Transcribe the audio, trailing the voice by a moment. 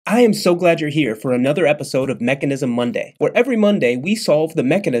I am so glad you're here for another episode of Mechanism Monday, where every Monday we solve the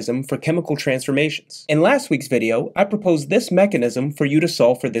mechanism for chemical transformations. In last week's video, I proposed this mechanism for you to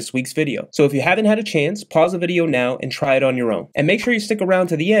solve for this week's video. So if you haven't had a chance, pause the video now and try it on your own. And make sure you stick around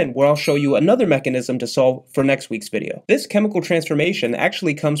to the end where I'll show you another mechanism to solve for next week's video. This chemical transformation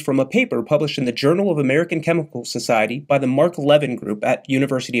actually comes from a paper published in the Journal of American Chemical Society by the Mark Levin group at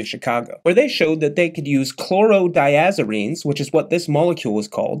University of Chicago, where they showed that they could use chlorodiazarines, which is what this molecule is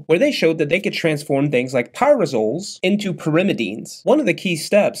called, where they showed that they could transform things like pyrazoles into pyrimidines. One of the key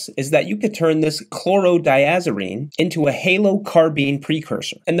steps is that you could turn this chlorodiazarine into a halocarbene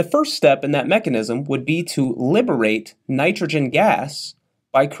precursor. And the first step in that mechanism would be to liberate nitrogen gas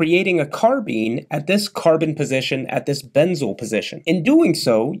by creating a carbene at this carbon position, at this benzyl position. In doing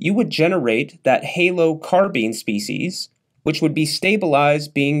so, you would generate that halocarbene species, which would be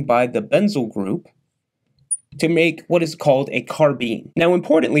stabilized being by the benzyl group, to make what is called a carbene. Now,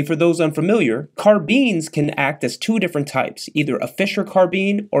 importantly, for those unfamiliar, carbenes can act as two different types, either a Fischer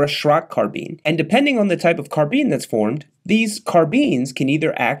carbene or a Schrock carbene. And depending on the type of carbene that's formed, these carbenes can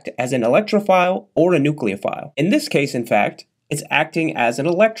either act as an electrophile or a nucleophile. In this case, in fact, it's acting as an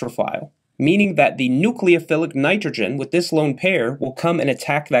electrophile, meaning that the nucleophilic nitrogen with this lone pair will come and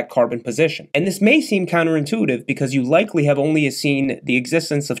attack that carbon position. And this may seem counterintuitive because you likely have only seen the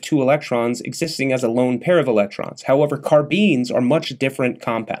existence of two electrons existing as a lone pair of electrons. However, carbenes are much different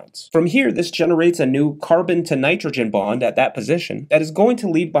compounds. From here, this generates a new carbon to nitrogen bond at that position that is going to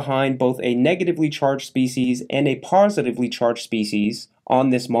leave behind both a negatively charged species and a positively charged species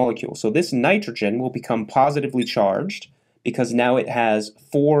on this molecule. So this nitrogen will become positively charged because now it has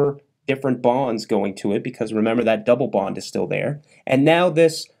four different bonds going to it, because remember that double bond is still there. And now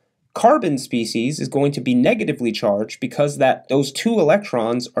this carbon species is going to be negatively charged because those two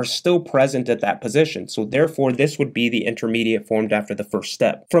electrons are still present at that position. So therefore, this would be the intermediate formed after the first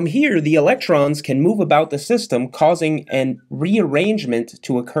step. From here, the electrons can move about the system, causing an rearrangement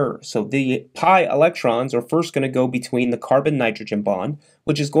to occur. So the pi electrons are first going to go between the carbon-nitrogen bond,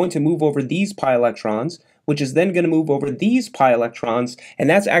 which is going to move over these pi electrons, which is then going to move over these pi electrons, and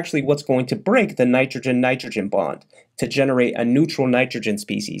that's actually what's going to break the nitrogen-nitrogen bond to generate a neutral nitrogen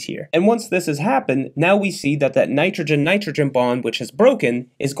species here. And once this has happened, now we see that that nitrogen-nitrogen bond, which has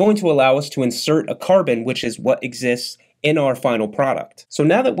broken, is going to allow us to insert a carbon, which is what exists in our final product. So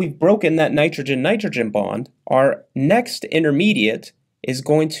now that we've broken that nitrogen-nitrogen bond, our next intermediate is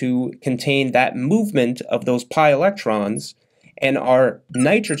going to contain that movement of those pi electrons, and our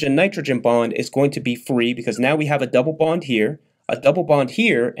nitrogen-nitrogen bond is going to be free because now we have a double bond here,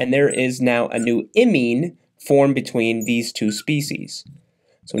 and there is now a new imine formed between these two species.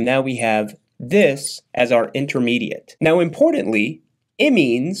 So now we have this as our intermediate. Now, importantly,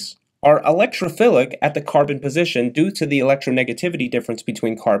 imines are electrophilic at the carbon position due to the electronegativity difference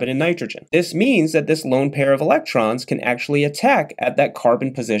between carbon and nitrogen. This means that this lone pair of electrons can actually attack at that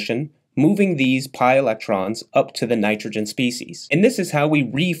carbon position, moving these pi electrons up to the nitrogen species. And this is how we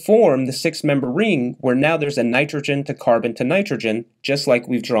reform the six-member ring, where now there's a nitrogen to nitrogen, just like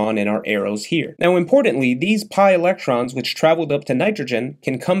we've drawn in our arrows here. Now, importantly, these pi electrons which traveled up to nitrogen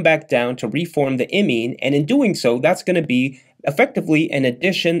can come back down to reform the imine, and in doing so, that's going to be effectively an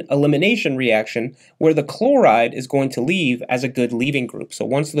addition-elimination reaction where the chloride is going to leave as a good leaving group. So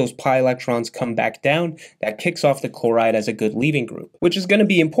once those pi electrons come back down, that kicks off the chloride as a good leaving group, which is going to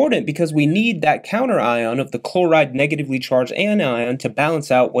be important because we need that counter ion of the chloride negatively charged anion to balance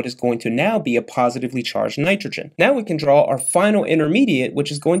out what is going to now be a positively charged nitrogen. Now we can draw our final intermediate,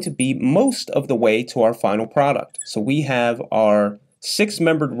 which is going to be most of the way to our final product. So we have our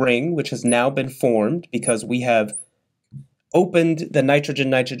six-membered ring, which has now been formed because we have opened the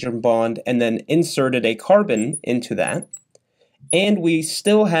nitrogen-nitrogen bond and then inserted a carbon into that. And we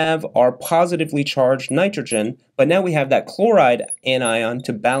still have our positively charged nitrogen, but now we have that chloride anion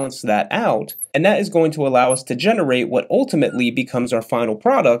to balance that out. And that is going to allow us to generate what ultimately becomes our final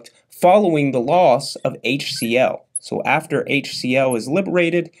product following the loss of HCl. So after HCl is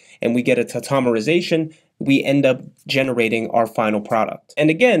liberated and we get a tautomerization, we end up generating our final product.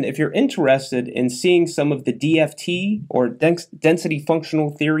 And again, if you're interested in seeing some of the DFT or density functional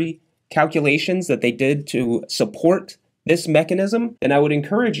theory calculations that they did to support this mechanism, then I would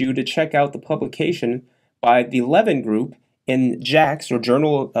encourage you to check out the publication by the Levin group in JACS, or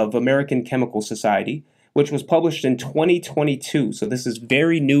Journal of American Chemical Society, which was published in 2022. So this is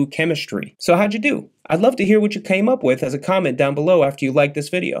very new chemistry. So how'd you do? I'd love to hear what you came up with as a comment down below after you like this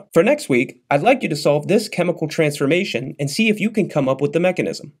video. For next week, I'd like you to solve this chemical transformation and see if you can come up with the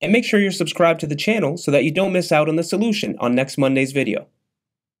mechanism. And make sure you're subscribed to the channel so that you don't miss out on the solution on next Monday's video.